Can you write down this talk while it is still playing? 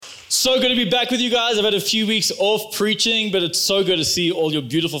So good to be back with you guys. I've had a few weeks off preaching, but it's so good to see all your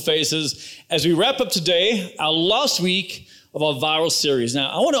beautiful faces as we wrap up today, our last week of our viral series. Now,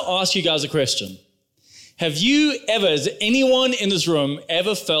 I want to ask you guys a question. Have you ever, has anyone in this room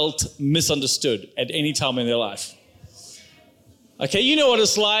ever felt misunderstood at any time in their life? Okay, you know what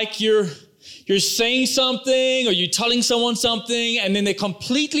it's like. You're saying something or you're telling someone something and then they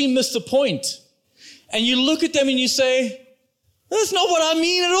completely miss the point. And you look at them and you say, that's not what I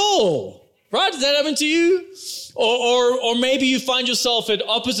mean at all, right? Does that happen to you? Or maybe you find yourself at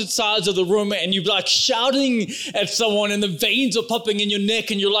opposite sides of the room and you're like shouting at someone and the veins are popping in your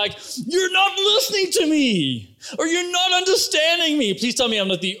neck and you're like, you're not listening to me or you're not understanding me. Please tell me I'm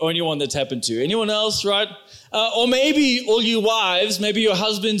not the only one that's happened to. Anyone else, right? Or maybe all you wives, maybe your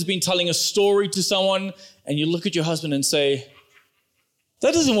husband's been telling a story to someone and you look at your husband and say,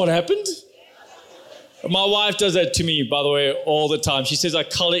 that isn't what happened. My wife does that to me, by the way, all the time. She says I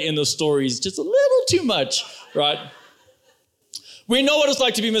color in the stories just a little too much, right? We know what it's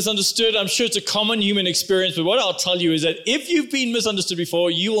like to be misunderstood. I'm sure it's a common human experience, but what I'll tell you is that if you've been misunderstood before,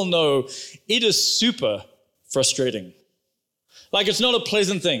 you will know it is super frustrating. Like it's not a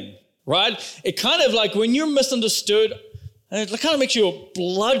pleasant thing, right? It kind of like when you're misunderstood, it kind of makes your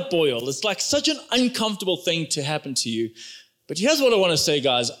blood boil. It's like such an uncomfortable thing to happen to you. But here's what I want to say,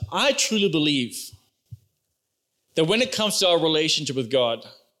 guys. I truly believe that when it comes to our relationship with God,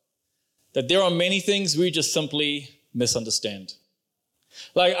 that there are many things we just simply misunderstand.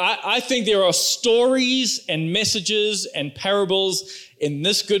 Like, I think there are stories and messages and parables in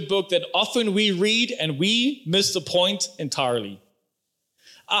this good book that often we read and we miss the point entirely.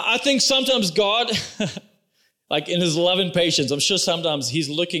 I think sometimes God, like in his love and patience, I'm sure sometimes he's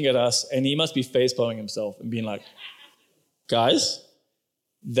looking at us and he must be face-palming himself and being like, guys,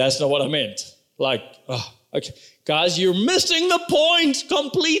 that's not what I meant. Like, oh, okay. Guys, you're missing the point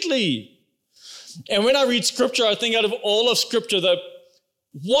completely. And when I read scripture, I think out of all of scripture that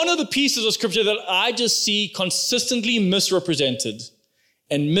one of the pieces of scripture that I just see consistently misrepresented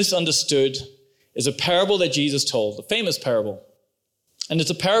and misunderstood is a parable that Jesus told, a famous parable. And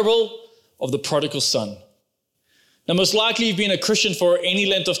it's a parable of the prodigal son. Now, most likely you've been a Christian for any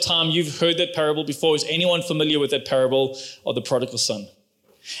length of time. You've heard that parable before. Is anyone familiar with that parable of the prodigal son?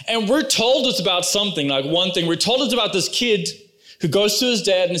 And we're told it's about something, like one thing. We're told it's about this kid who goes to his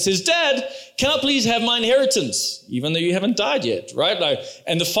dad and says, Dad, can I please have my inheritance? Even though you haven't died yet, right? Like,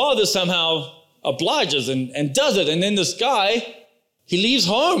 and the father somehow obliges and does it. And then this guy, he leaves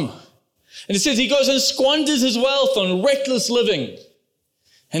home. And it says he goes and squanders his wealth on reckless living.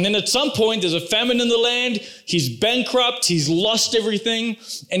 And then at some point, there's a famine in the land. He's bankrupt. He's lost everything.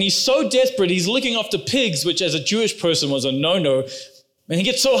 And he's so desperate, he's looking after pigs, which as a Jewish person was a no-no. And he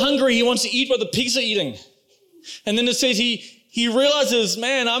gets so hungry, he wants to eat what the pigs are eating. And then it says he realizes,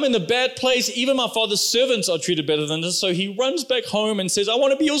 man, I'm in a bad place. Even my father's servants are treated better than this. So he runs back home and says, I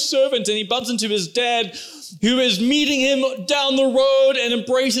want to be your servant. And he bumps into his dad, who is meeting him down the road and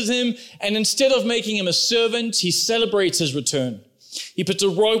embraces him. And instead of making him a servant, he celebrates his return. He puts a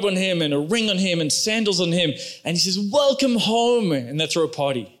robe on him and a ring on him and sandals on him. And he says, welcome home. And they throw a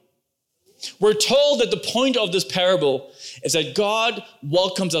party. We're told that the point of this parable is that God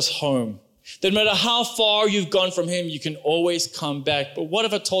welcomes us home. That no matter how far you've gone from him, you can always come back. But what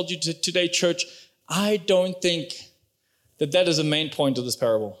have I told you today, church? I don't think that is the main point of this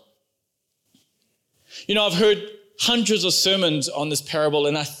parable. You know, I've heard hundreds of sermons on this parable,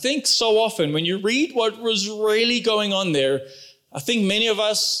 and I think so often when you read what was really going on there, I think many of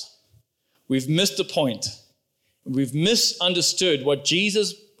us, we've missed the point. We've misunderstood what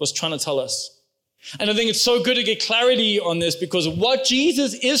Jesus was trying to tell us. And I think it's so good to get clarity on this because what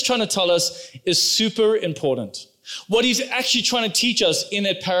Jesus is trying to tell us is super important. What he's actually trying to teach us in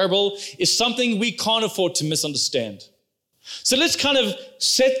that parable is something we can't afford to misunderstand. So let's kind of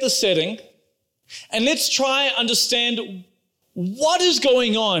set the setting and let's try and understand what is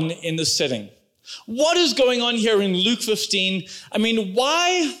going on in this setting. What is going on here in Luke 15? I mean,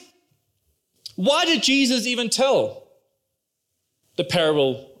 why did Jesus even tell the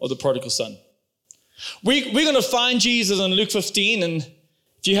parable of the prodigal son? We're going to find Jesus in Luke 15, and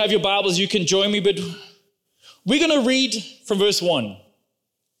if you have your Bibles, you can join me, but we're going to read from verse 1.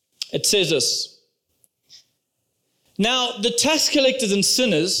 It says this, Now the tax collectors and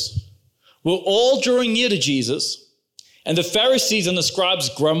sinners were all drawing near to Jesus, and the Pharisees and the scribes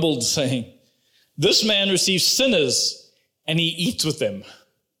grumbled, saying, This man receives sinners, and he eats with them.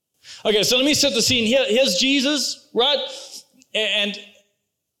 Okay, so let me set the scene. Here's Jesus, right? And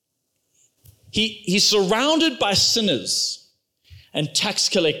he's surrounded by sinners and tax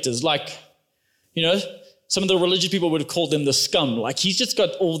collectors, like, some of the religious people would have called them the scum. Like he's just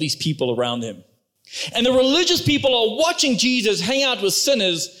got all these people around him. And the religious people are watching Jesus hang out with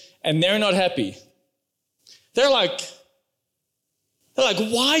sinners and they're not happy. They're like,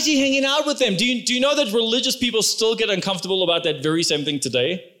 why is he hanging out with them? Do you know that religious people still get uncomfortable about that very same thing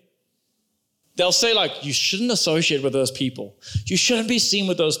today? They'll say like, you shouldn't associate with those people. You shouldn't be seen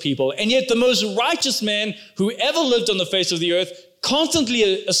with those people. And yet the most righteous man who ever lived on the face of the earth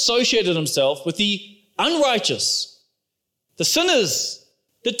constantly associated himself with the unrighteous, the sinners,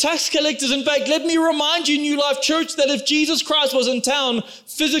 the tax collectors. In fact, let me remind you, New Life Church, that if Jesus Christ was in town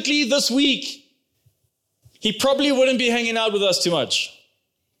physically this week, he probably wouldn't be hanging out with us too much.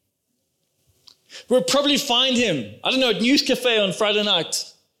 We'll probably find him, I don't know, at News Cafe on Friday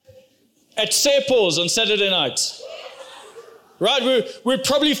night, at Sepos on Saturday night. Right? We'd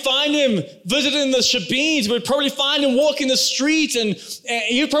probably find him visiting the Shabines. We'd probably find him walking the streets, and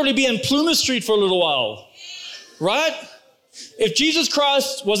he'd probably be in Plumer Street for a little while. Right? If Jesus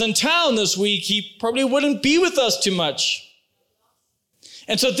Christ was in town this week, he probably wouldn't be with us too much.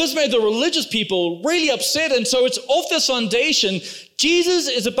 And so this made the religious people really upset. And so it's off this foundation. Jesus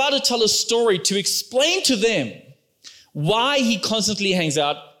is about to tell a story to explain to them why he constantly hangs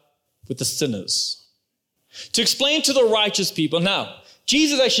out with the sinners. To explain to the righteous people. Now,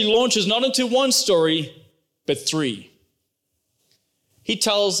 Jesus actually launches not into one story, but three. He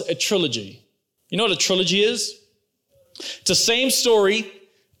tells a trilogy. You know what a trilogy is? It's the same story,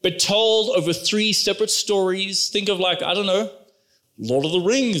 but told over three separate stories. Think of like, I don't know, Lord of the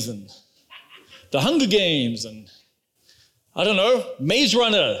Rings and the Hunger Games and, I don't know, Maze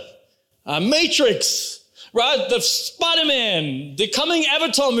Runner, Matrix, right? The Spider-Man, the coming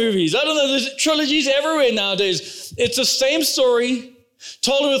Avatar movies. I don't know, there's trilogies everywhere nowadays. It's the same story,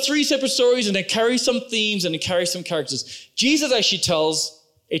 told over three separate stories, and it carries some themes and it carries some characters. Jesus actually tells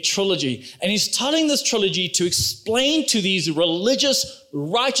a trilogy, and he's telling this trilogy to explain to these religious,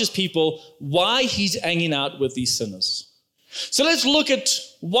 righteous people why he's hanging out with these sinners. So let's look at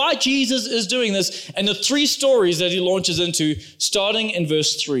why Jesus is doing this and the three stories that he launches into, starting in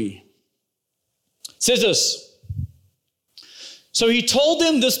verse 3. It says this: so he told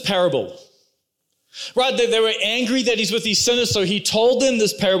them this parable. Right, they were angry that he's with these sinners, so he told them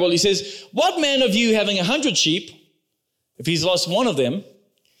this parable. He says, what man of you having 100 sheep, if he's lost one of them,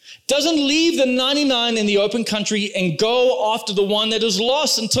 doesn't leave the 99 in the open country and go after the one that is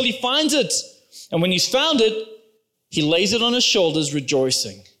lost until he finds it? And when he's found it, he lays it on his shoulders,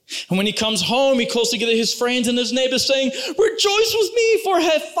 rejoicing. And when he comes home, he calls together his friends and his neighbors, saying, rejoice with me, for I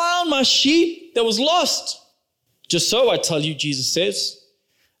have found my sheep that was lost. Just so, I tell you, Jesus says,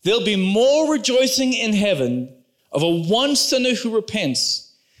 there'll be more rejoicing in heaven over one sinner who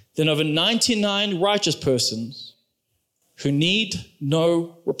repents than over 99 righteous persons who need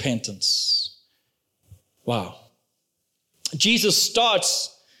no repentance. Wow. Jesus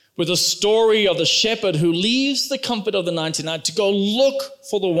starts with a story of the shepherd who leaves the comfort of the 99 to go look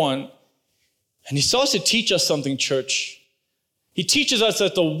for the one. And he starts to teach us something, church. He teaches us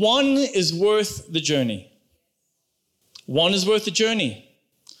that the one is worth the journey. One is worth the journey.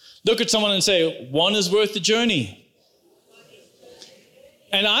 Look at someone and say, one is worth the journey.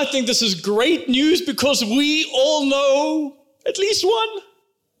 And I think this is great news because we all know at least one.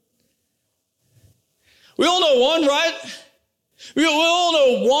 We all know one, right? We all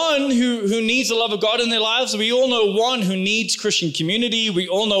know one who needs the love of God in their lives. We all know one who needs Christian community. We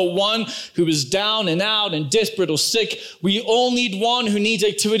all know one who is down and out and desperate or sick. We all need one who needs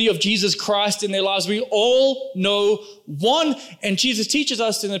activity of Jesus Christ in their lives. We all know one. And Jesus teaches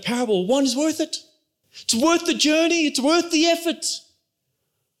us in the parable, one is worth it. It's worth the journey. It's worth the effort.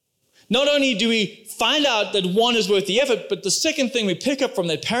 Not only do we find out that one is worth the effort, but the second thing we pick up from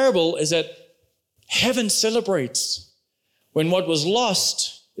that parable is that heaven celebrates when what was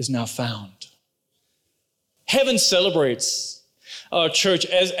lost is now found. Heaven celebrates. Our church,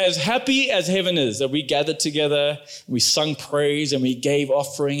 as happy as heaven is that we gathered together, we sung praise and we gave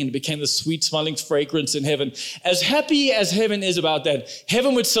offering and it became the sweet smelling fragrance in heaven. As happy as heaven is about that,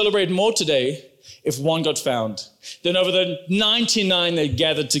 heaven would celebrate more today if one got found than over the 99 that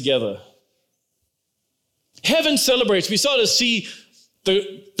gathered together. Heaven celebrates. We start to see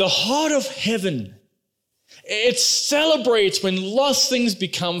the heart of heaven. It celebrates when lost things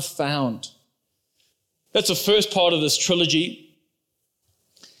become found. That's the first part of this trilogy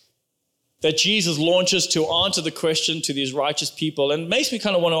that Jesus launches to answer the question to these righteous people, and makes me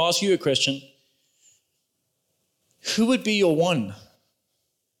kind of want to ask you a question. Who would be your one?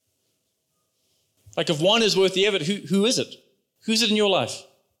 Like if one is worth the effort, who is it? Who's it in your life?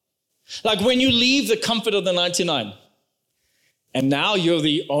 Like when you leave the comfort of the 99, and now you're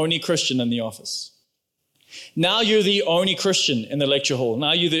the only Christian in the office. Now you're the only Christian in the lecture hall.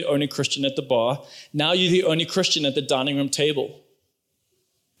 Now you're the only Christian at the bar. Now you're the only Christian at the dining room table.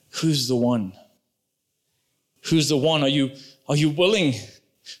 Who's the one? Who's the one? Are you willing?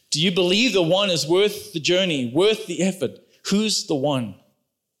 Do you believe the one is worth the journey, worth the effort? Who's the one?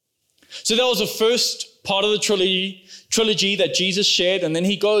 So that was the first part of the trilogy that Jesus shared, and then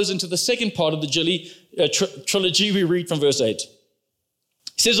he goes into the second part of the trilogy. We read from verse 8.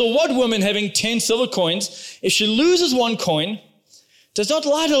 He says, or what woman having 10 silver coins, if she loses one coin, does not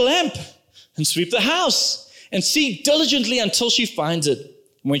light a lamp and sweep the house and seek diligently until she finds it?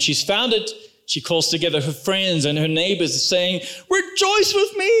 And when she's found it, she calls together her friends and her neighbors, saying, rejoice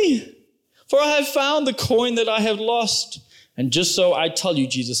with me, for I have found the coin that I have lost. And just so I tell you,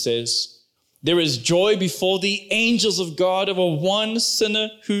 Jesus says, there is joy before the angels of God over one sinner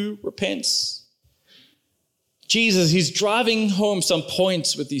who repents. Jesus, he's driving home some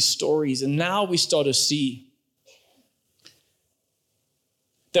points with these stories, and now we start to see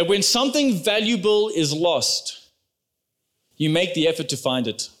that when something valuable is lost, you make the effort to find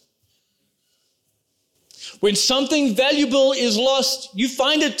it. When something valuable is lost, you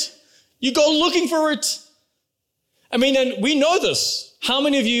find it. You go looking for it. I mean, and we know this. How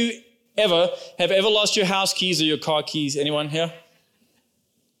many of you have ever lost your house keys or your car keys? Anyone here?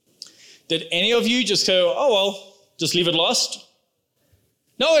 Did any of you just go, oh, well, just leave it lost?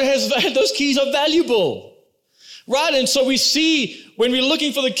 No, those keys are valuable, right? And so we see when we're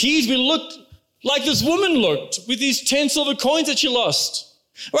looking for the keys, we look like this woman looked with these 10 silver coins that she lost,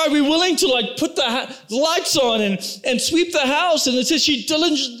 right? We're willing to put the lights on and sweep the house. And it says she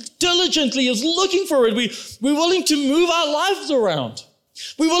diligently is looking for it. We're willing to move our lives around.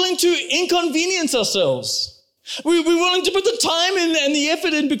 We're willing to inconvenience ourselves. We're willing to put the time in and the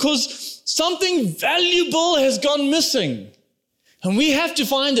effort in because something valuable has gone missing and we have to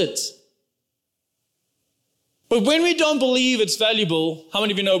find it. But when we don't believe it's valuable, how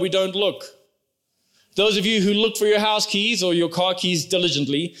many of you know we don't look? Those of you who look for your house keys or your car keys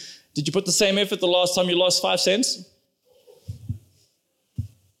diligently, did you put the same effort the last time you lost 5 cents?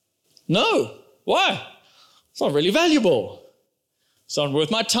 No. Why? It's not really valuable. It's not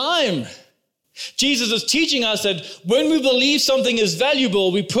worth my time. Jesus is teaching us that when we believe something is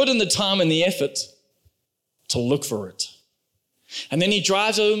valuable, we put in the time and the effort to look for it. And then he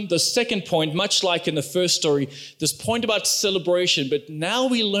drives home the second point, much like in the first story, this point about celebration. But now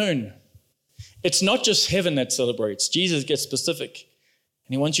we learn it's not just heaven that celebrates. Jesus gets specific,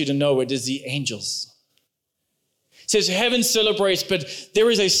 and he wants you to know it is the angels. He says heaven celebrates, but there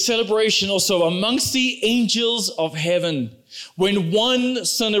is a celebration also amongst the angels of heaven. When one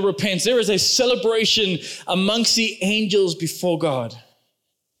sinner repents, there is a celebration amongst the angels before God.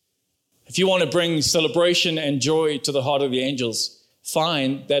 If you want to bring celebration and joy to the heart of the angels,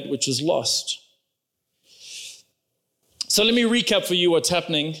 find that which is lost. So let me recap for you what's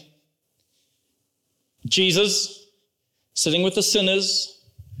happening. Jesus sitting with the sinners,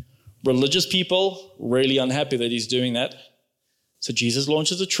 religious people, really unhappy that he's doing that. So Jesus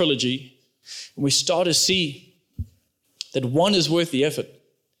launches a trilogy, and we start to see that one is worth the effort.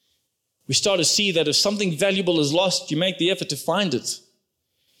 We start to see that if something valuable is lost, you make the effort to find it.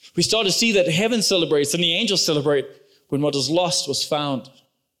 We start to see that heaven celebrates and the angels celebrate when what is lost was found.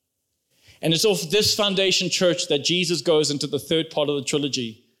 And it's off this foundation, church, that Jesus goes into the third part of the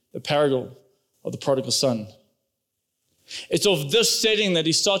trilogy, the parable of the prodigal son. It's of this setting that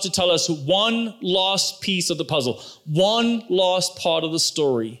he starts to tell us one last piece of the puzzle, one last part of the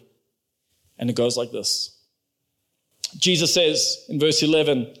story. And it goes like this. Jesus says in verse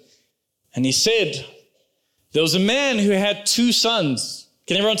 11, and he said, there was a man who had 2 sons.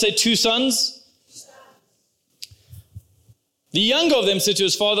 Can everyone say 2 sons? The younger of them said to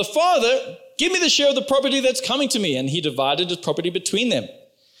his father, Father, give me the share of the property that's coming to me. And he divided his property between them.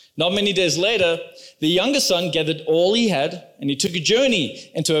 Not many days later, the younger son gathered all he had, and he took a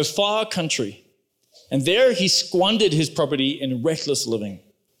journey into a far country. And there he squandered his property in reckless living.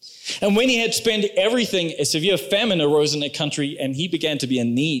 And when he had spent everything, a severe famine arose in the country, and he began to be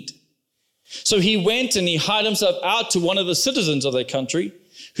in need. So he went and he hired himself out to one of the citizens of that country,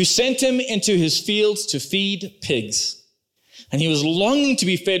 who sent him into his fields to feed pigs. And he was longing to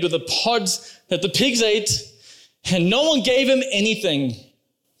be fed with the pods that the pigs ate, and no one gave him anything.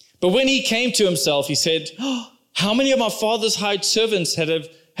 But when he came to himself, he said, how many of my father's hired servants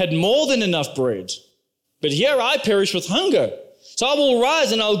had more than enough bread? But here I perish with hunger. So I will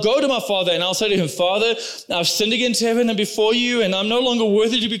rise and I'll go to my father and I'll say to him, Father, I've sinned against heaven and before you, and I'm no longer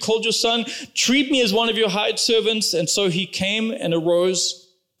worthy to be called your son. Treat me as one of your hired servants. And so he came and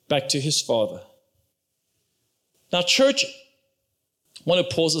arose back to his father. Now, church, I want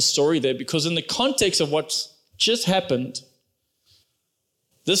to pause the story there because in the context of what just happened,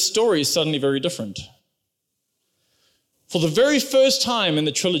 this story is suddenly very different. For the very first time in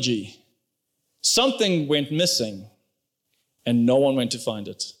the trilogy, something went missing and no one went to find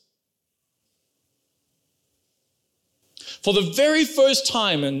it. For the very first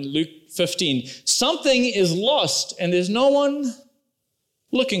time in Luke 15, something is lost and there's no one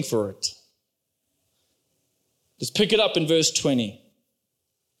looking for it. Let's pick it up in verse 20.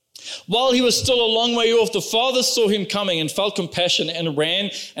 While he was still a long way off, the father saw him coming and felt compassion and ran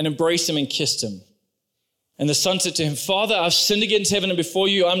and embraced him and kissed him. And the son said to him, Father, I've sinned against heaven and before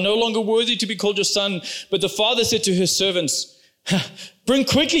you. I'm no longer worthy to be called your son. But the father said to his servants, bring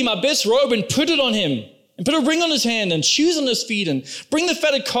quickly my best robe and put it on him. And put a ring on his hand and shoes on his feet. And bring the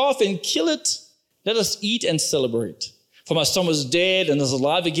fatted calf and kill it. Let us eat and celebrate. For my son was dead and is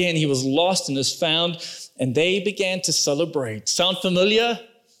alive again. He was lost and is found. And they began to celebrate. Sound familiar?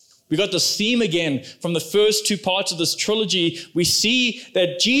 We got this theme again from the first two parts of this trilogy. We see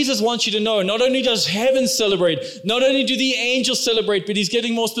that Jesus wants you to know, not only does heaven celebrate, not only do the angels celebrate, but he's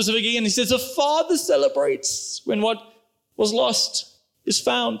getting more specific again. He says the Father celebrates when what was lost is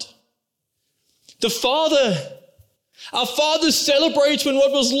found. The Father, our Father celebrates when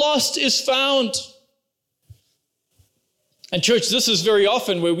what was lost is found. And church, this is very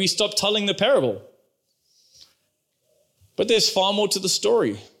often where we stop telling the parable. But there's far more to the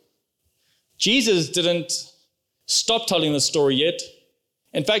story. Jesus didn't stop telling the story yet.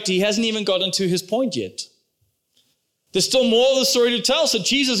 In fact, he hasn't even gotten to his point yet. There's still more of the story to tell. So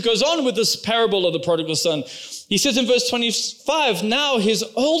Jesus goes on with this parable of the prodigal son. He says in verse 25, now his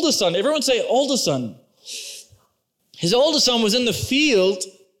older son, everyone say older son. His older son was in the field.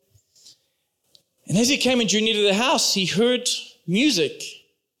 And as he came and drew near to the house, he heard music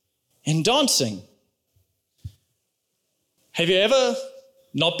and dancing. Have you ever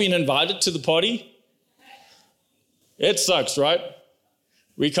not been invited to the party? It sucks, right?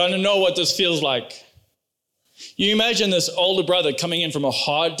 We kind of know what this feels like. You imagine this older brother coming in from a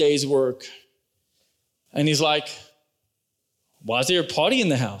hard day's work, and he's like, why is there a party in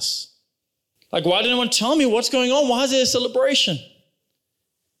the house? Like, why didn't anyone tell me what's going on? Why is there a celebration?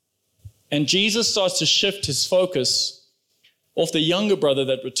 And Jesus starts to shift his focus off the younger brother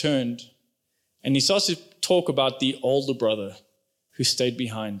that returned, and he starts to talk about the older brother who stayed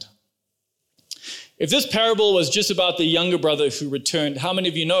behind. If this parable was just about the younger brother who returned, how many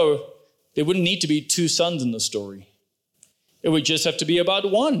of you know there wouldn't need to be two sons in the story? It would just have to be about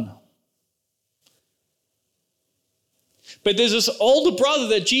one. But there's this older brother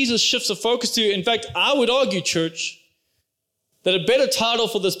that Jesus shifts the focus to. In fact, I would argue, church, that a better title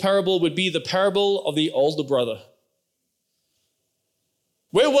for this parable would be the parable of the older brother.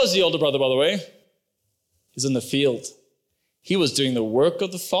 Where was the older brother, by the way? He's in the field. He was doing the work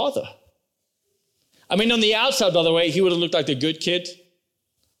of the father. I mean, on the outside, by the way, he would have looked like the good kid,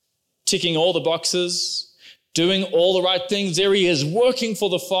 ticking all the boxes, doing all the right things. There he is, working for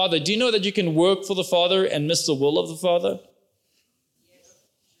the Father. Do you know that you can work for the Father and miss the will of the Father?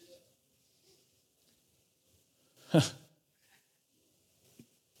 Yes.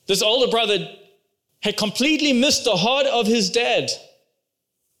 This older brother had completely missed the heart of his dad.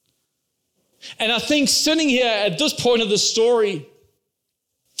 And I think sitting here at this point of the story,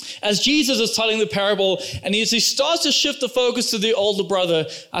 as Jesus is telling the parable, and as he starts to shift the focus to the older brother,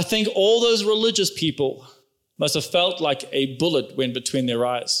 I think all those religious people must have felt like a bullet went between their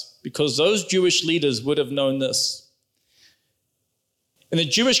eyes, because those Jewish leaders would have known this. In the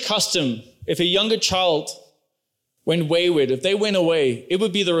Jewish custom, if a younger child went wayward, if they went away, it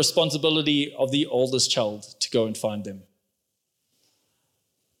would be the responsibility of the oldest child to go and find them.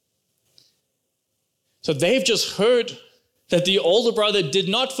 So they've just heard that the older brother did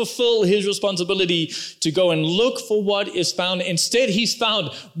not fulfill his responsibility to go and look for what is found. Instead, he's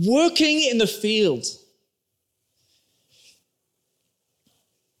found working in the field.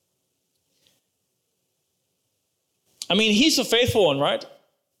 I mean, he's a faithful one, right?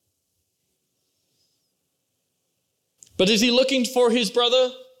 But is he looking for his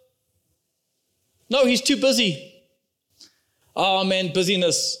brother? No, he's too busy. Oh man,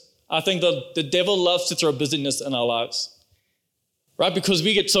 busyness. I think the devil loves to throw busyness in our lives. Right? Because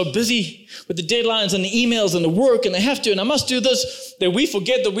we get so busy with the deadlines and the emails and the work and I have to and I must do this, that we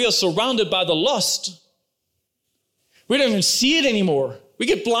forget that we are surrounded by the lost. We don't even see it anymore. We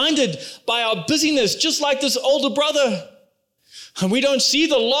get blinded by our busyness, just like this older brother. And we don't see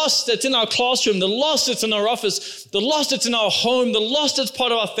the loss that's in our classroom, the loss that's in our office, the loss that's in our home, the loss that's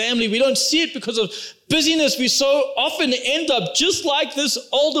part of our family. We don't see it because of busyness. We so often end up just like this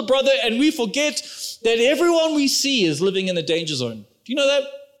older brother, and we forget that everyone we see is living in the danger zone. Do you know that?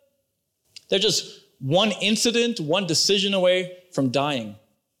 They're just one incident, one decision away from dying.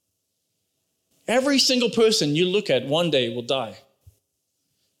 Every single person you look at one day will die.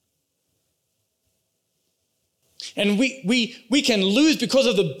 And we can lose, because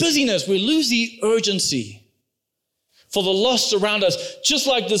of the busyness, we lose the urgency for the lost around us. Just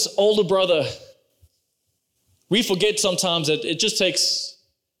like this older brother, we forget sometimes that it just takes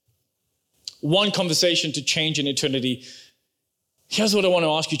one conversation to change an eternity. Here's what I want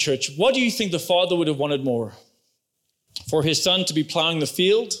to ask you, church. What do you think the father would have wanted more? For his son to be plowing the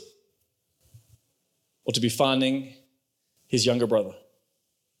field, or to be finding his younger brother?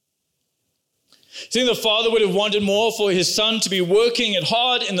 Do you think the father would have wanted more for his son to be working it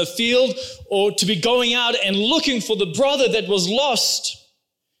hard in the field, or to be going out and looking for the brother that was lost?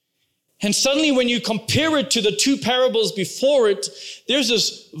 And suddenly when you compare it to the two parables before it, there's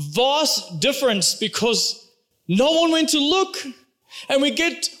this vast difference, because no one went to look. And we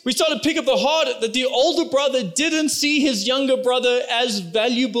start to pick up the heart that the older brother didn't see his younger brother as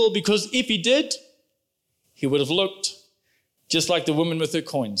valuable, because if he did, he would have looked just like the woman with her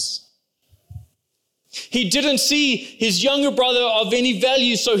coins. He didn't see his younger brother of any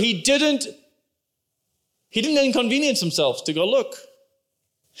value, so he didn't inconvenience himself to go look.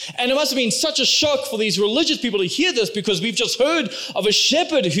 And it must have been such a shock for these religious people to hear this, because we've just heard of a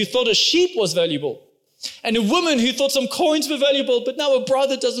shepherd who thought a sheep was valuable, and a woman who thought some coins were valuable, but now a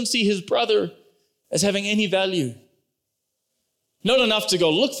brother doesn't see his brother as having any value. Not enough to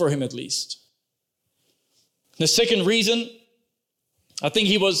go look for him, at least. The second reason, I think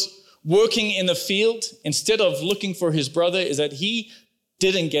he was working in the field instead of looking for his brother, is that he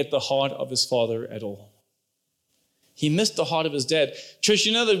didn't get the heart of his father at all. He missed the heart of his dad. Church,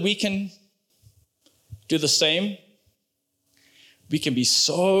 you know that we can do the same? We can be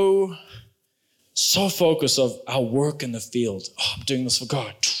so focused of our work in the field. Oh, I'm doing this for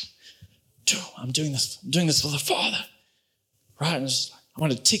God. I'm doing this for the Father. Right? And it's like, I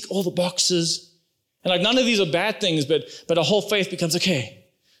want to tick all the boxes. And like, none of these are bad things, but our whole faith becomes, okay,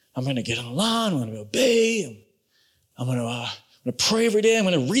 I'm going to get on the line, I'm going to obey, I'm going to pray every day, I'm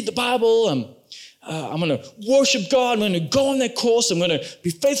going to read the Bible, I'm going to worship God, I'm going to go on that course, I'm going to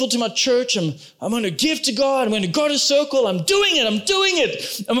be faithful to my church, I'm going to give to God, I'm going to go to circle, I'm doing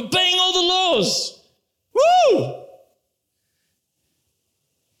it, I'm obeying all the laws. Woo!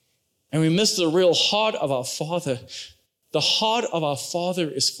 And we miss the real heart of our Father. The heart of our Father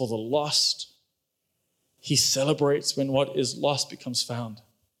is for the lost. He celebrates when what is lost becomes found.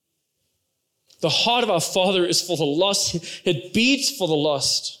 The heart of our Father is for the lost. It beats for the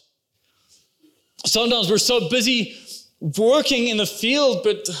lost. Sometimes we're so busy working in the field,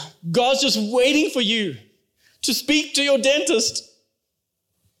 but God's just waiting for you to speak to your dentist,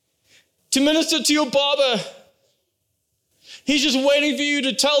 to minister to your barber. He's just waiting for you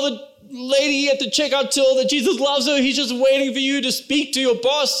to tell the lady at the checkout till that Jesus loves her. He's just waiting for you to speak to your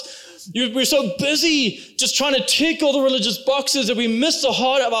boss. We're so busy just trying to tick all the religious boxes that we miss the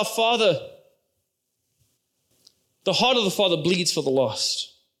heart of our Father. The heart of the Father bleeds for the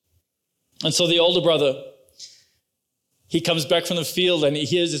lost. And so the older brother, he comes back from the field and he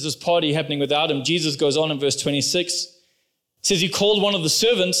hears there's this party happening without him. Jesus goes on in verse 26, says he called one of the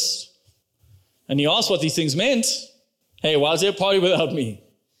servants and he asked what these things meant. Hey, why is there a party without me?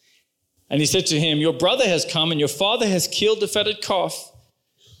 And he said to him, your brother has come and your father has killed the fatted calf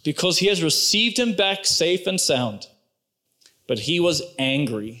because he has received him back safe and sound. But he was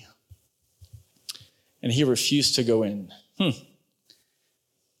angry and he refused to go in.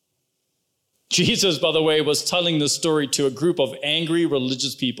 Jesus, by the way, was telling this story to a group of angry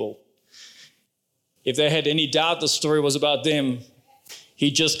religious people. If they had any doubt the story was about them,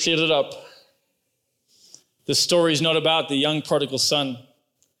 he just cleared it up. The story is not about the young prodigal son.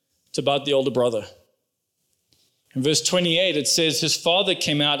 It's about the older brother. In verse 28, it says, his father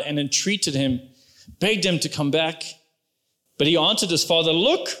came out and entreated him, begged him to come back. But he answered his father,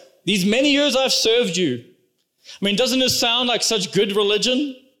 look, these many years I've served you. I mean, doesn't it sound like such good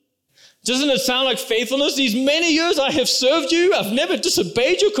religion? Doesn't it sound like faithfulness? These many years I have served you. I've never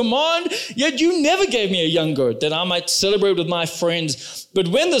disobeyed your command, yet you never gave me a young goat that I might celebrate with my friends. But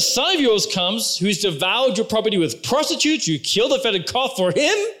when the son of yours comes, who's devoured your property with prostitutes, you kill the fatted calf for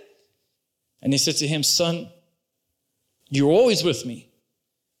him? And he said to him, son, you're always with me,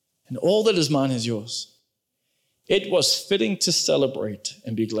 and all that is mine is yours. It was fitting to celebrate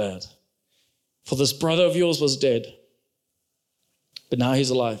and be glad, for this brother of yours was dead, but now he's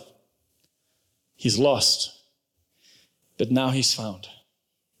alive. He's lost, but now he's found.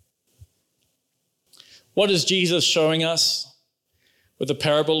 What is Jesus showing us with the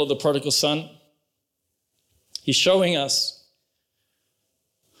parable of the prodigal son? He's showing us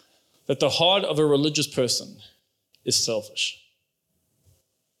that the heart of a religious person is selfish.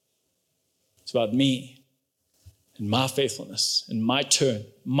 It's about me and my faithfulness and my turn,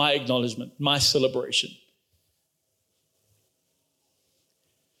 my acknowledgement, my celebration.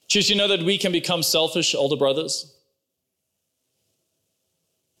 Church, you know that we can become selfish older brothers?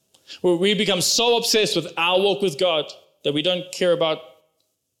 Where we become so obsessed with our walk with God that we don't care about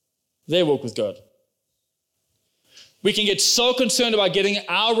their walk with God. We can get so concerned about getting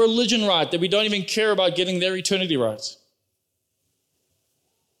our religion right that we don't even care about getting their eternity right.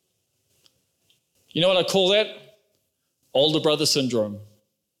 You know what I call that? Older brother syndrome.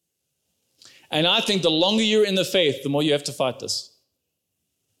 And I think the longer you're in the faith, the more you have to fight this.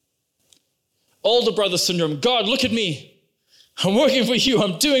 Older brother syndrome. God, look at me. I'm working for you.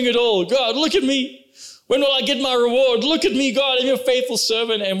 I'm doing it all. God, look at me. When will I get my reward? Look at me, God. I'm your faithful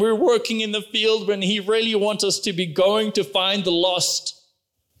servant. And we're working in the field when he really wants us to be going to find the lost.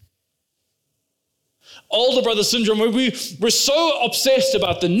 Older brother syndrome, where we're so obsessed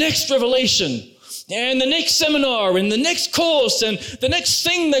about the next revelation and the next seminar and the next course and the next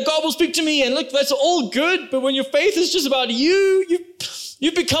thing that God will speak to me. And look, that's all good. But when your faith is just about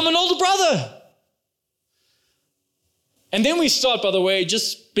you've become an older brother. And then we start, by the way,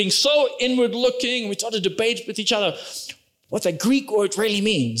 just being so inward looking. We start to debate with each other what that Greek word really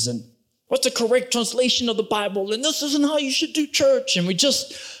means and what's the correct translation of the Bible. And this isn't how you should do church. And we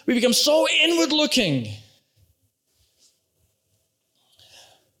become so inward looking.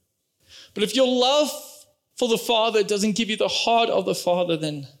 But if your love for the Father doesn't give you the heart of the Father,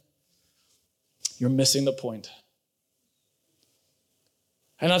 then you're missing the point.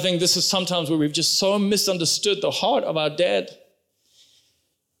 And I think this is sometimes where we've just so misunderstood the heart of our dad.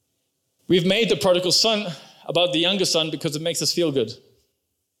 We've made the prodigal son about the younger son because it makes us feel good.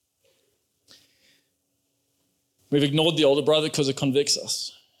 We've ignored the older brother because it convicts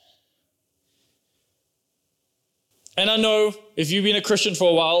us. And I know if you've been a Christian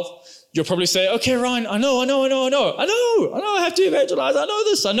for a while, you'll probably say, okay, Ryan, I know, I have to evangelize,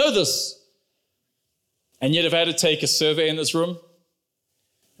 I know this. And yet if I had to take a survey in this room,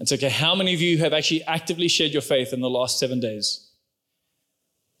 and say, okay, how many of you have actually actively shared your faith in the last 7 days?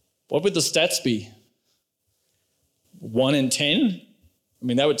 What would the stats be? 1 in 10? I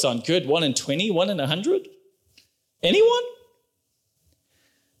mean, that would sound good. 1 in 20? 1 in 100? Anyone?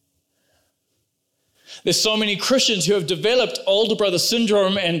 There's so many Christians who have developed older brother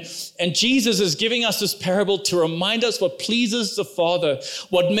syndrome, and Jesus is giving us this parable to remind us what pleases the Father,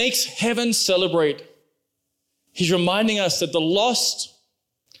 what makes heaven celebrate. He's reminding us that the lost,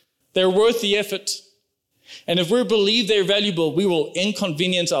 they're worth the effort. And if we believe they're valuable, we will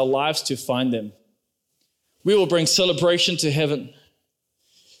inconvenience our lives to find them. We will bring celebration to heaven.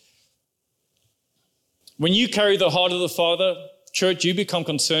 When you carry the heart of the Father, church, you become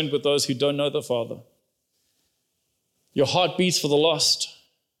concerned with those who don't know the Father. Your heart beats for the lost.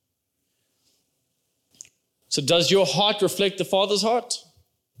 So does your heart reflect the Father's heart?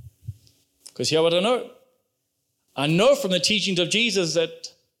 Because here's what I know. I know from the teachings of Jesus that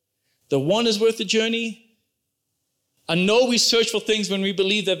the one is worth the journey. I know we search for things when we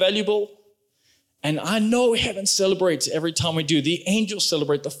believe they're valuable. And I know heaven celebrates every time we do. The angels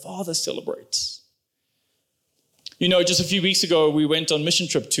celebrate. The Father celebrates. You know, just a few weeks ago, we went on mission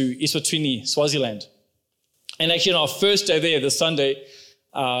trip to Eswatini, Swaziland. And actually on our first day there, this Sunday,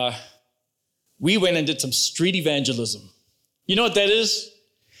 we went and did some street evangelism. You know what that is?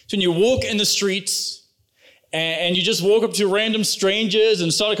 It's when you walk in the streets and you just walk up to random strangers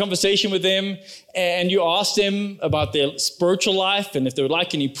and start a conversation with them, and you ask them about their spiritual life and if they would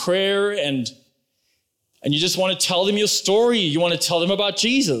like any prayer, and you just want to tell them your story. You want to tell them about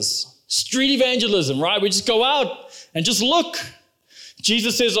Jesus. Street evangelism, right? We just go out and just look.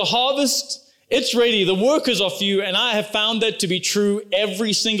 Jesus says, the harvest, it's ready. The workers are few, and I have found that to be true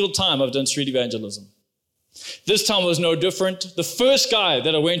every single time I've done street evangelism. This time was no different. The first guy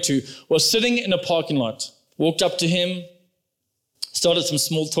that I went to was sitting in a parking lot. Walked up to him, started some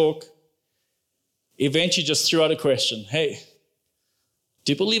small talk, eventually just threw out a question. Hey,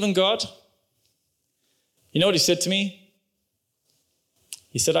 do you believe in God? You know what he said to me?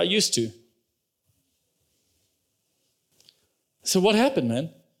 He said, I used to. So what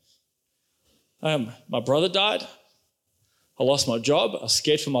happened, man? My brother died. I lost my job. I was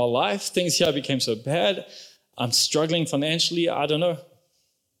scared for my life. Things here became so bad. I'm struggling financially. I don't know.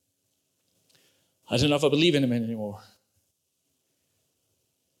 I don't know if I believe in him anymore.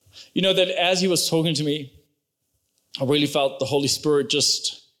 You know that as he was talking to me, I really felt the Holy Spirit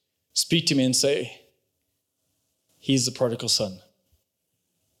just speak to me and say, he's the prodigal son.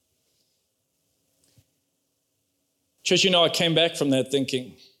 Church, you know, I came back from that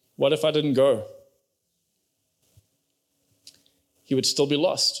thinking, What if I didn't go? He would still be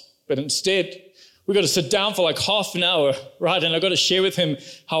lost. But instead, we got to sit down for like half an hour, right? And I got to share with him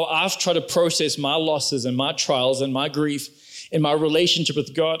how I've tried to process my losses and my trials and my grief in my relationship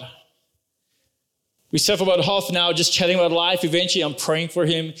with God. We sat for about half an hour just chatting about life. Eventually, I'm praying for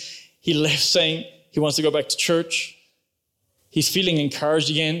him. He left saying he wants to go back to church. He's feeling encouraged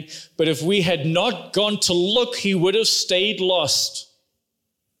again. But if we had not gone to look, he would have stayed lost.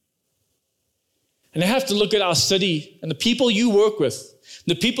 And I have to look at our city and the people you work with,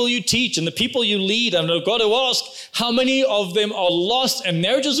 the people you teach and the people you lead. And I've got to ask, how many of them are lost and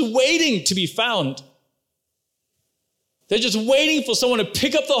they're just waiting to be found? They're just waiting for someone to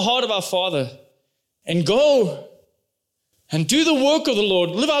pick up the heart of our Father and go and do the work of the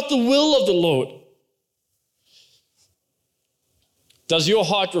Lord, live out the will of the Lord. Does your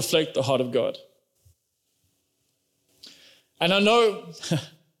heart reflect the heart of God? And I know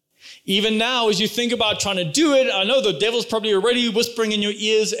even now, as you think about trying to do it, I know the devil's probably already whispering in your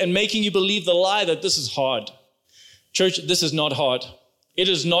ears and making you believe the lie that this is hard. Church, this is not hard. It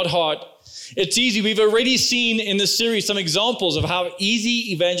is not hard. It's easy. We've already seen in this series some examples of how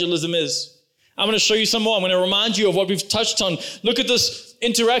easy evangelism is. I'm going to show you some more. I'm going to remind you of what we've touched on. Look at this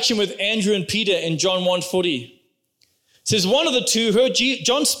interaction with Andrew and Peter in John 1:40. It says, one of the two heard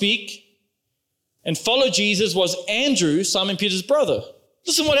John speak and followed Jesus was Andrew, Simon Peter's brother.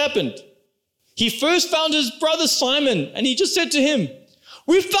 Listen what happened. He first found his brother Simon, and he just said to him,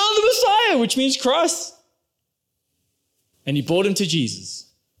 "We found the Messiah," which means Christ. And he brought him to Jesus.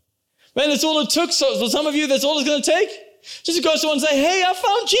 Man, that's all it took. So for some of you, that's all it's going to take. Just to go to someone and say, "Hey, I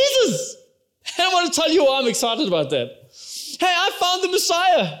found Jesus." And I want to tell you why I'm excited about that. Hey, I found the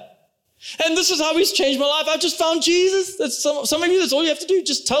Messiah. And this is how he's changed my life. I've just found Jesus. That's some of you, that's all you have to do.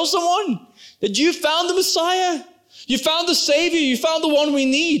 Just tell someone that you found the Messiah. You found the Savior. You found the one we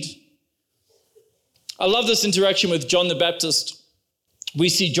need. I love this interaction with John the Baptist. We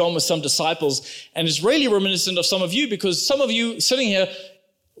see John with some disciples, and it's really reminiscent of some of you, because some of you sitting here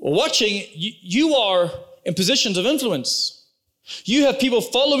watching, you are in positions of influence. You have people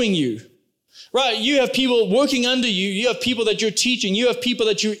following you, right? You have people working under you. You have people that you're teaching. You have people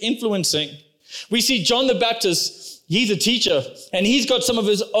that you're influencing. We see John the Baptist. He's a teacher, and he's got some of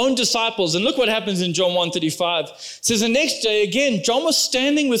his own disciples. And look what happens in John 1:35. It says, the next day, again, John was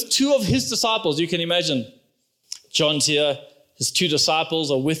standing with two of his disciples. You can imagine. John's here. His two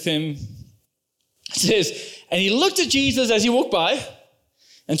disciples are with him. It says, and he looked at Jesus as he walked by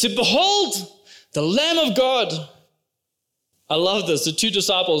and said, "Behold, the Lamb of God." I love this. The two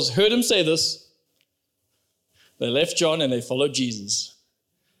disciples heard him say this. They left John and they followed Jesus.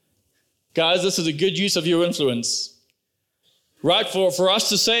 Guys, this is a good use of your influence. Right, for us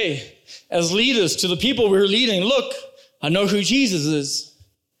to say, as leaders, to the people we're leading, look, I know who Jesus is.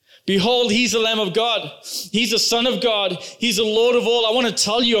 Behold, he's the Lamb of God. He's the Son of God. He's the Lord of all. I want to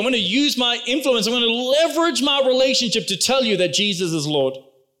tell you, I'm going to use my influence. I'm going to leverage my relationship to tell you that Jesus is Lord.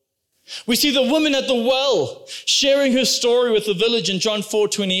 We see the woman at the well sharing her story with the village in John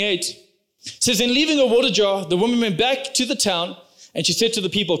 4:28. It says, in leaving a water jar, the woman went back to the town, and she said to the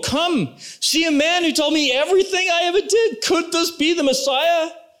people, "Come, see a man who told me everything I ever did. Could this be the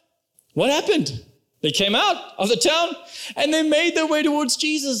Messiah?" What happened? They came out of the town and they made their way towards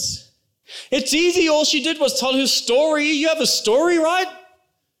Jesus. It's easy. All she did was tell her story. You have a story, right?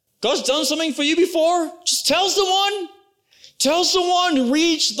 God's done something for you before. Just tell someone. Tell someone.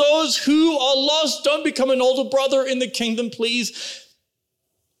 Reach those who are lost. Don't become an older brother in the kingdom, please.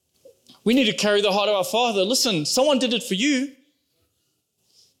 We need to carry the heart of our Father. Listen, someone did it for you.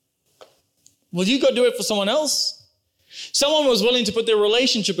 Will you go do it for someone else? Someone was willing to put their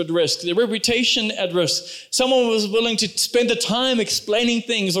relationship at risk, their reputation at risk. Someone was willing to spend the time explaining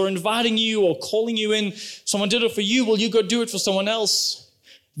things or inviting you or calling you in. Someone did it for you. Will you go do it for someone else?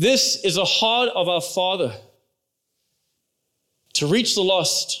 This is the heart of our Father, to reach the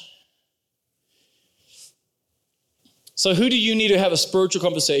lost. So who do you need to have a spiritual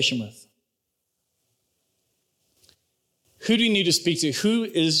conversation with? Who do you need to speak to? Who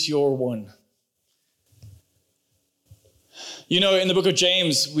is your one? You know, in the book of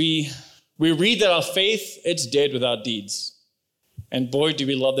James, we read that our faith, it's dead without deeds. And boy, do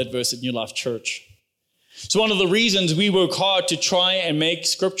we love that verse at New Life Church. So one of the reasons we work hard to try and make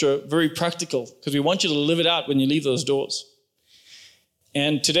Scripture very practical, because we want you to live it out when you leave those doors.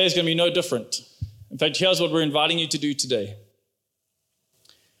 And today is going to be no different. In fact, here's what we're inviting you to do today.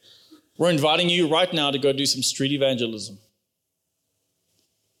 We're inviting you right now to go do some street evangelism.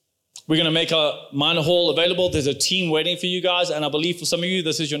 We're going to make a minor hall available. There's a team waiting for you guys. And I believe for some of you,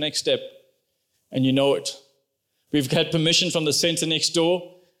 this is your next step. And you know it. We've had permission from the center next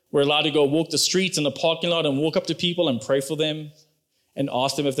door. We're allowed to go walk the streets and the parking lot and walk up to people and pray for them and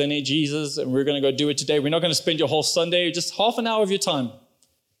ask them if they need Jesus. And we're going to go do it today. We're not going to spend your whole Sunday, just half an hour of your time.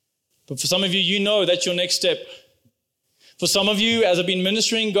 But for some of you, you know that's your next step. For some of you, as I've been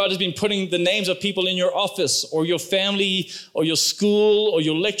ministering, God has been putting the names of people in your office or your family or your school or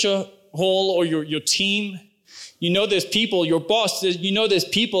your lecture hall or your team. You know there's people, your boss, you know there's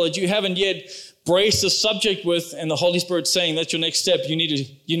people that you haven't yet braced the subject with, and the Holy Spirit's saying that's your next step. You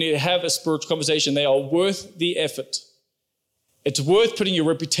need to have a spiritual conversation. They are worth the effort. It's worth putting your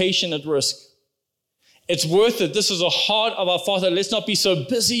reputation at risk. It's worth it. This is the heart of our Father. Let's not be so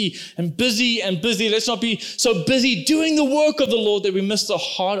busy and busy and busy. Let's not be so busy doing the work of the Lord that we miss the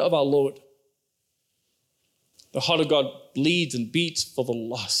heart of our Lord. The heart of God bleeds and beats for the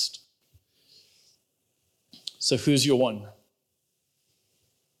lost. So who's your one?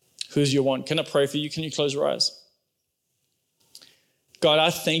 Who's your one? Can I pray for you? Can you close your eyes? God, I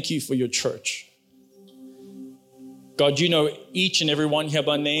thank you for your church. God, you know each and every one here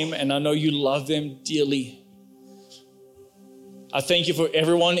by name, and I know you love them dearly. I thank you for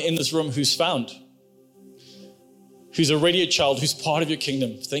everyone in this room who's found, who's already a child, who's part of your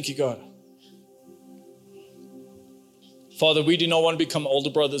kingdom. Thank you, God. Father, we do not want to become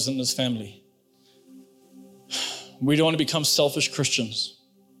older brothers in this family. We don't want to become selfish Christians.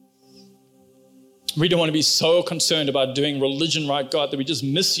 We don't want to be so concerned about doing religion right, God, that we just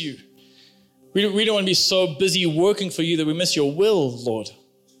miss you. We don't want to be so busy working for you that we miss your will, Lord.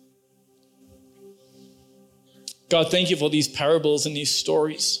 God, thank you for these parables and these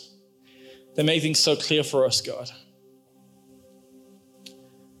stories that make things so clear for us, God.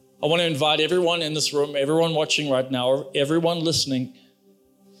 I want to invite everyone in this room, everyone watching right now, everyone listening.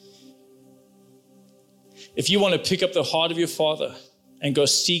 If you want to pick up the heart of your Father and go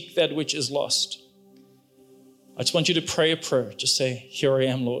seek that which is lost, I just want you to pray a prayer. Just say, here I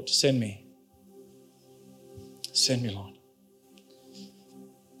am, Lord, send me. Send me, Lord.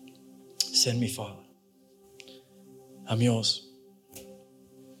 Send me, Father. I'm yours.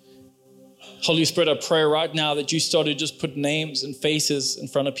 Holy Spirit, I pray right now that you start to just put names and faces in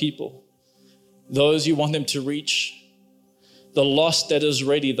front of people. Those you want them to reach. The lost that is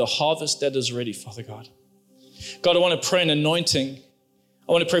ready, the harvest that is ready, Father God. God, I want to pray an anointing.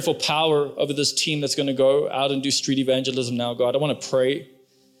 I want to pray for power over this team that's going to go out and do street evangelism now, God. I want to pray,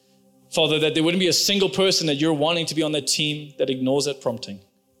 Father, that there wouldn't be a single person that you're wanting to be on that team that ignores that prompting.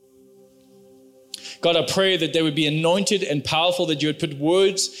 God, I pray that they would be anointed and powerful, that you would put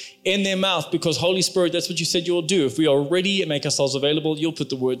words in their mouth, because Holy Spirit, that's what you said you will do. If we are ready and make ourselves available, you'll put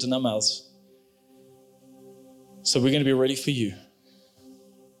the words in our mouths. So we're going to be ready for you.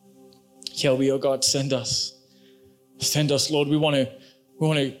 Here we are, God, send us. Send us, Lord. We want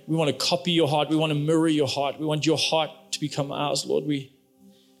to copy your heart. We want to mirror your heart. We want your heart to become ours, Lord.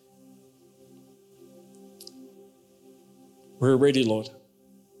 We're ready, Lord.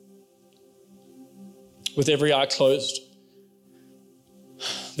 With every eye closed.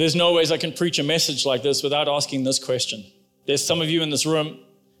 There's no ways I can preach a message like this without asking this question. There's some of you in this room,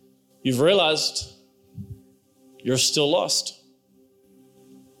 you've realized you're still lost.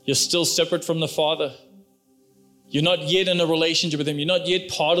 You're still separate from the Father. You're not yet in a relationship with him. You're not yet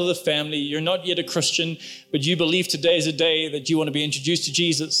part of the family. You're not yet a Christian, but you believe today is a day that you want to be introduced to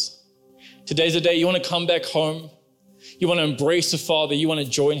Jesus. Today's a day you want to come back home. You want to embrace the Father. You want to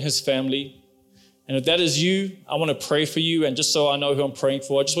join his family. And if that is you, I want to pray for you. And just so I know who I'm praying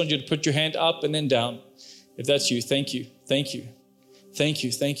for, I just want you to put your hand up and then down. If that's you, thank you, thank you, thank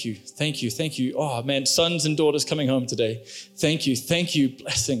you, thank you, thank you, thank you. Oh man, sons and daughters coming home today. Thank you,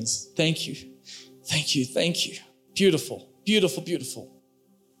 blessings. Thank you, thank you, thank you. Beautiful, beautiful, beautiful.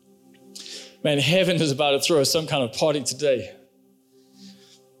 Man, heaven is about to throw some kind of party today.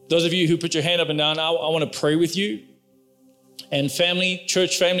 Those of you who put your hand up and down, I want to pray with you. And family,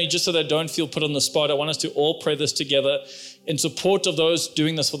 church family, just so they don't feel put on the spot, I want us to all pray this together in support of those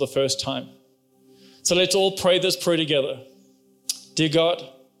doing this for the first time. So let's all pray this prayer together. Dear God,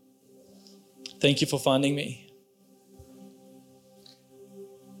 thank you for finding me.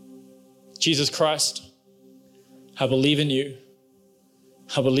 Jesus Christ, I believe in you.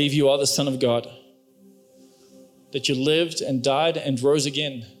 I believe you are the Son of God, that you lived and died and rose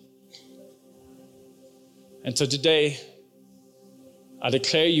again. And so today, I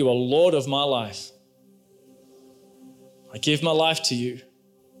declare you are Lord of my life. I give my life to you.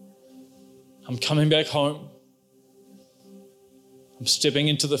 I'm coming back home. I'm stepping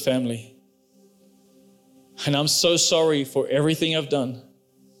into the family. And I'm so sorry for everything I've done.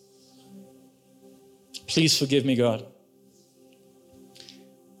 Please forgive me, God.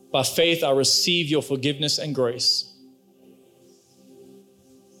 By faith, I receive your forgiveness and grace.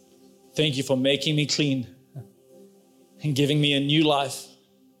 Thank you for making me clean and giving me a new life.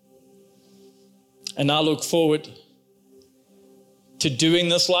 And I look forward to doing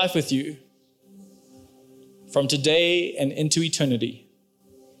this life with you from today and into eternity.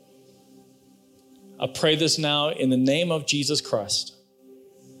 I pray this now in the name of Jesus Christ.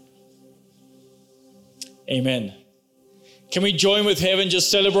 Amen. Can we join with heaven just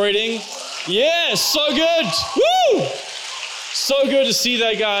celebrating? Yes, so good. Woo! So good to see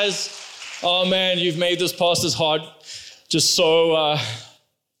that, guys. Oh man, you've made this pastor's heart just so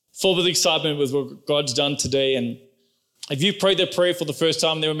full with excitement with what God's done today. And if you prayed that prayer for the first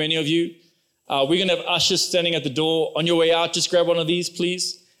time, there were many of you. We're going to have ushers standing at the door. On your way out, just grab one of these,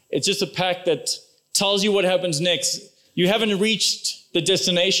 please. It's just a pack that tells you what happens next. You haven't reached the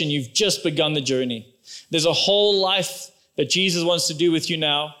destination. You've just begun the journey. There's a whole life that Jesus wants to do with you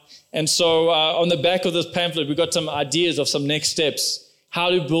now. And so on the back of this pamphlet, we've got some ideas of some next steps, how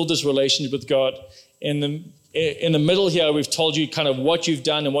to build this relationship with God. In the middle here, we've told you kind of what you've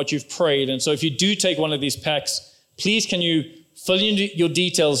done and what you've prayed. And so if you do take one of these packs, please can you fill in your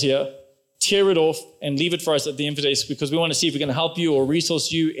details here, tear it off, and leave it for us at the info desk, because we want to see if we can help you or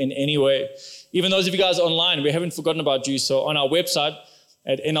resource you in any way. Even those of you guys online, we haven't forgotten about you. So on our website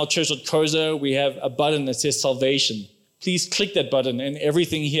at nlchurch.coza, we have a button that says salvation. Please click that button, and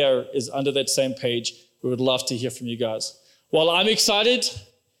everything here is under that same page. We would love to hear from you guys. Well, I'm excited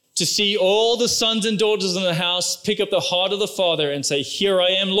to see all the sons and daughters in the house pick up the heart of the Father and say, "Here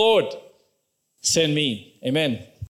I am, Lord. Send me." Amen.